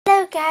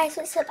Hello guys,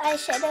 what's up?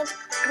 Eyeshadow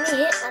me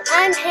here, and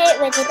I'm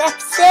here with an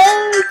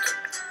episode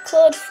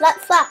called Flap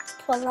Flap.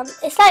 Well,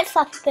 it's like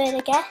Flappy Bird, I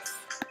guess.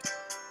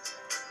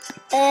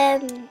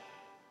 I've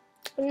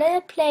never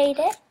played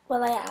it.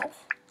 Well, I have,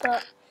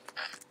 but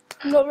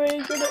I'm not really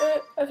good at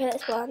it. Okay,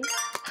 that's one.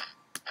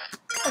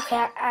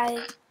 Okay,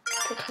 I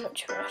pretty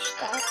much rushed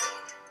that.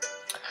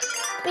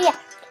 But yeah,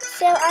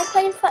 so I'm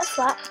playing Flap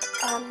Flap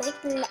on my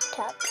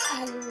laptop,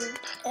 and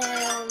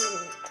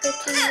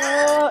pretty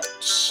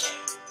much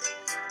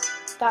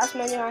that's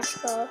my new high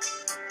score.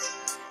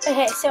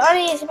 Okay, so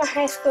only using my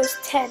high score is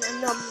 10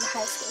 and not my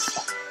high score is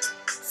 5.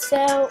 So,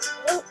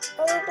 oh,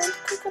 I don't want to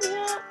click on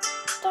that.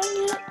 Dang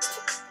it.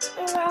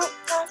 Oh well,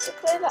 I'll have to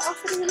clear that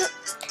off in a minute.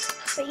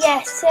 But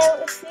yeah, so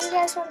if you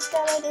guys want to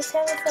download it, it's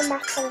only for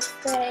Mac, I'm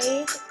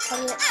afraid.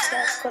 And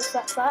it's called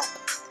Flap Flap.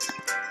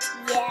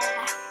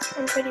 Yeah,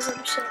 I'm pretty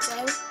rubbish at it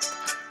though.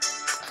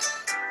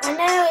 I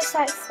know it's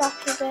like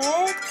Flappy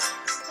Bird.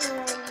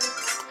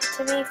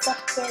 To me,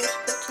 Flappy Bird is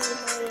pretty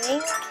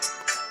annoying.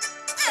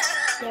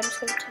 Yeah, I'm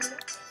just going to turn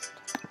it.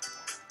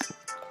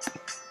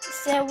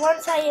 So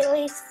once I at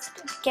least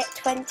get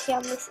 20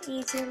 on this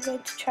easy, I'm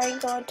going to try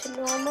and go on to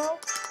normal.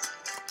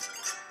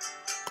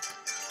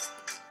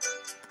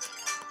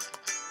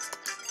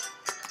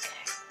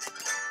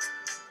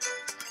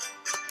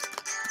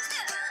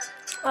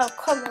 Oh,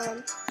 come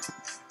on.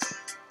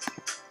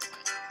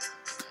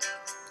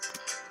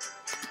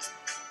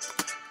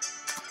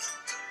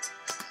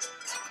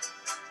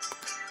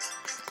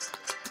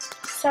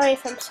 Sorry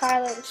if I'm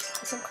silent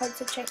because I'm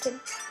concentrating.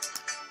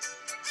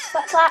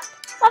 Flap flap,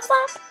 flap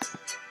flap.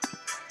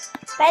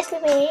 By the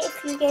way,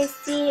 if you guys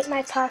see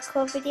my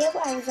parkour video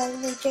I was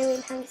only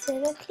doing Hang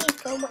Server,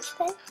 please go and watch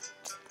that.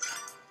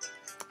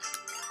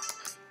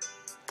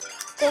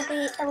 There'll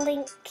be a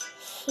link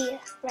here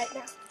right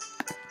now.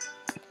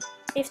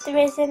 If there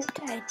isn't,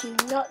 I do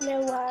not know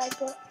why,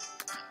 but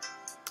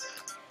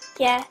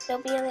yeah,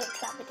 there'll be a link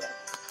to that video.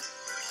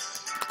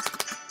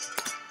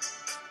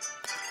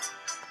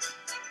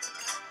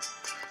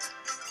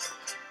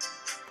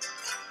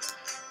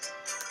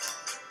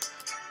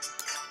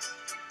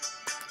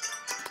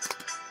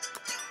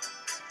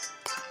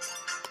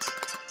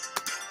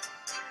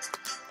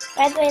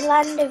 By the way,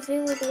 Land of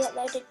View will be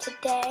uploaded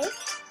today,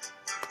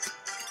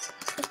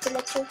 just to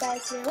let you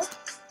guys know.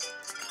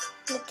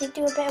 I did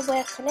do a bit of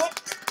work on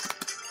it.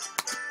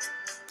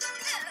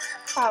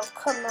 Oh,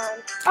 come on.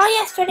 Oh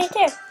yes,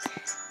 22!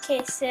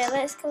 Okay, so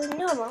let's go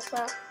normal.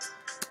 Well,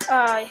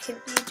 oh, you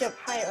jump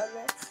higher on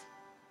this.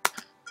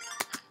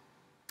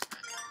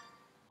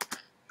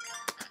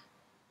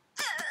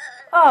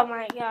 Oh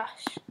my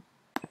gosh.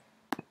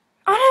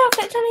 Oh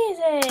no, it's on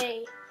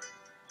easy!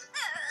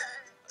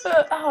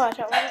 Oh, I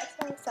don't want it.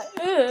 It's like,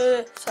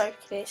 sorry,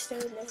 it's still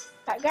in the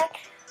background.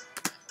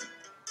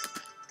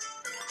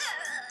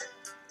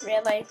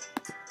 Really?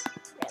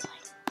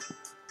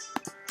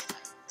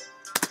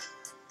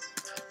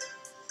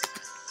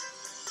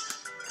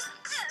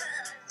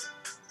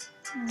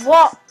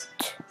 What?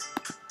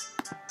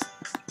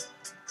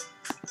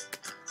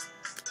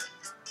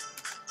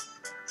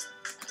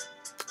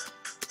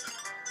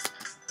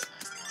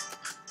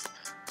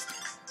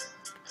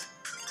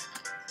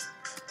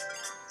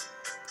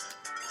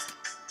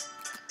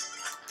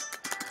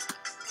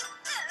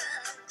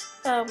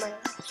 Oh my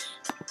gosh.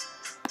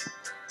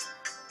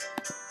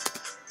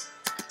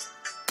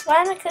 Why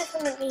am I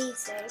clicking on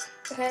easy?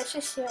 Okay, let's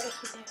just see what we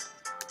can do.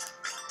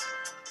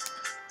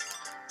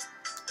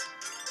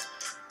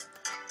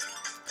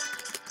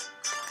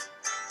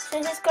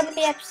 So this is going to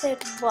be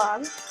episode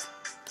 1,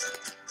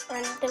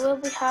 and there will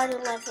be harder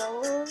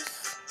levels.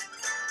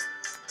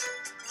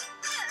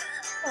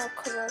 Oh,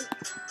 come on.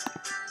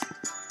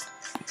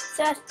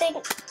 So I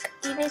think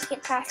you need to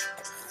get past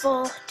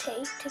 40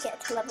 to get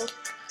to level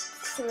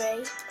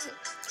 3.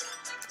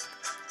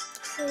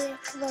 So yeah,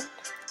 come on.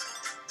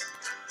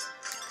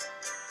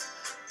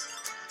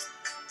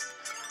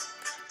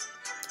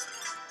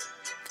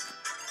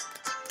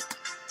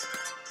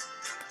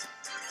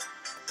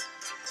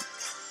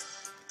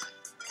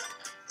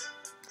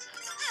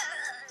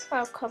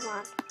 Oh, come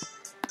on.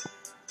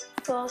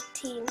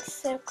 14,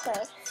 so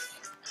close.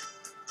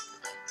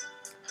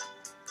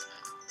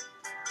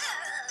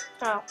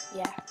 Oh,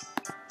 yeah.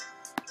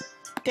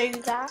 Do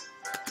that.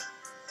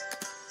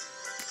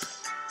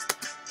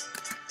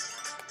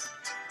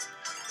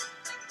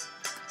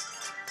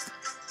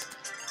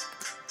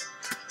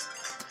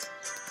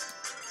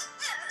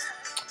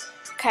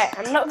 Okay,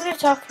 I'm not going to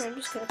talk, I'm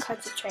just going to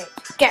concentrate.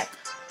 Go!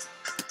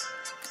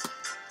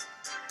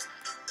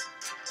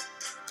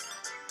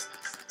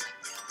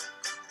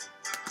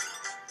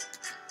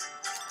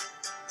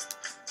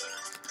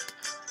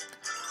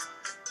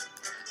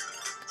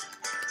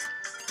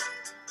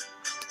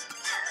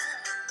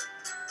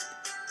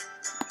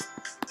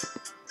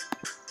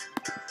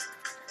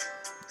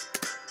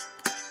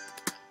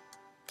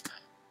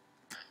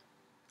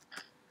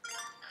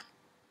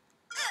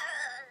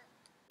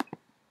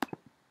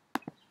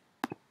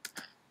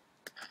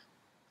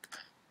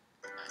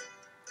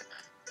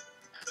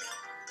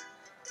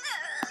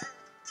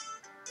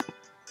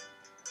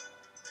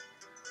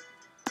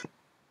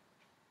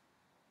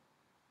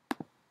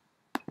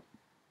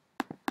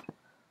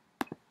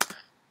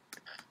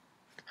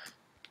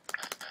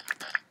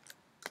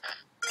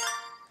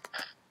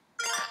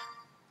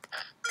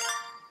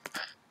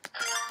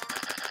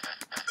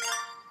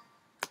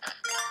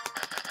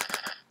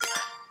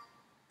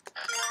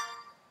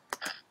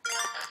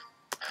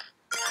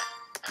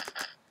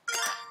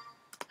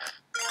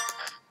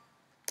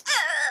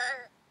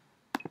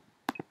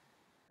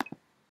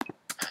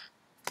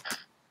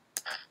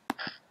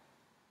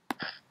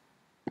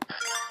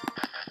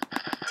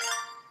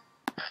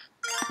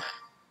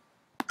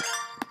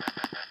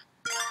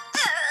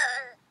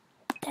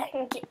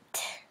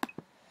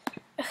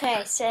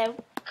 Okay, so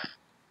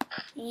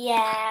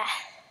yeah,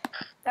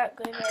 not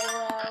going very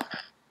well.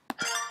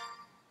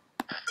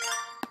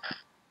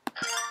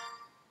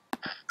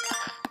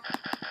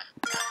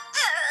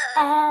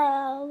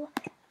 Ow,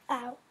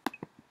 ow.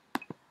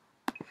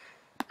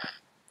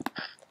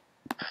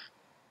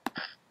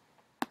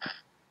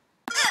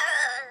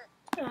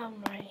 Oh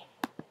my,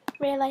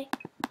 really?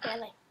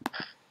 Really?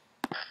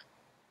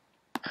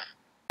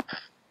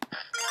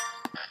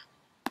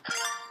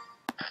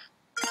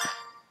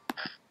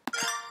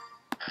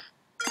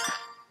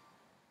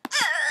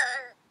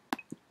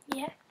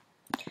 Yeah.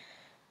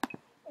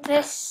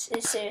 This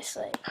is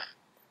seriously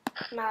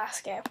my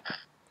last go.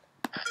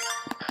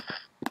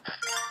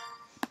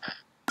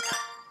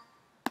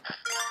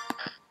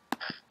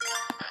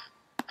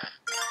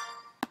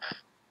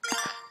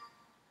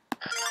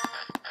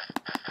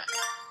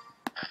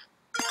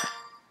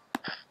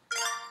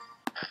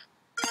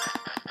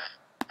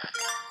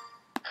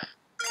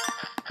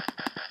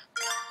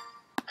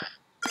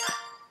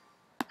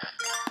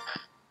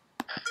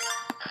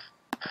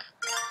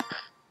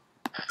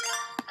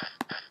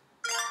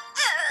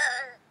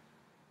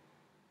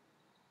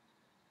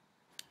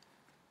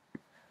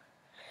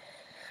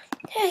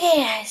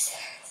 Okay guys,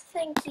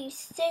 thank you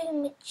so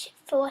much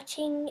for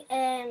watching.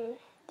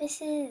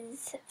 This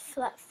is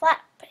Flap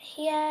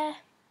here,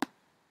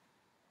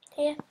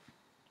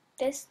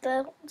 this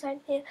the sign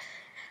here.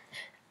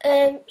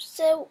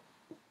 So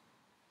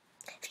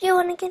if you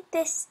want to get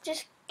this,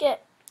 just go.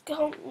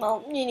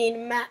 Well, you need a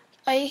Mac,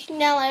 or you can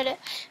download it.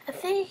 I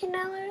think you can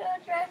download it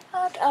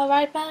on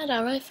your iPad,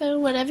 or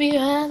iPhone, whatever you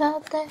have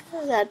out there.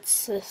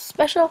 That's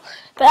special.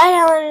 But I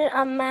downloaded it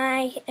on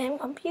my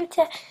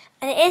computer,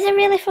 and it is a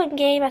really fun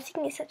game. I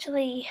think it's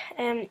actually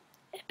a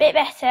bit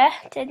better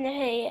than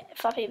the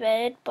Flappy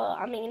Bird, but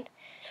I mean,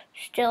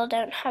 still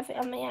don't have it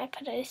on my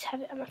iPad. I just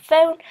have it on my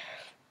phone.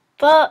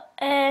 But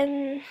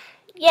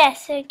yeah.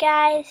 So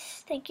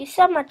guys, thank you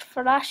so much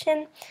for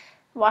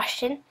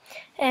watching.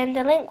 And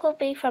the link will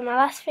be from my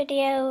last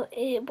video.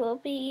 It will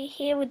be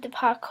here with the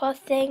parkour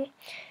thing.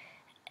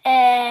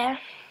 So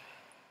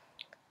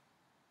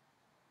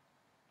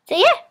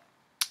yeah,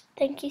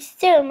 thank you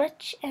so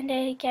much, and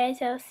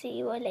guys, I'll see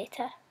you all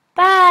later.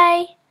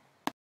 Bye.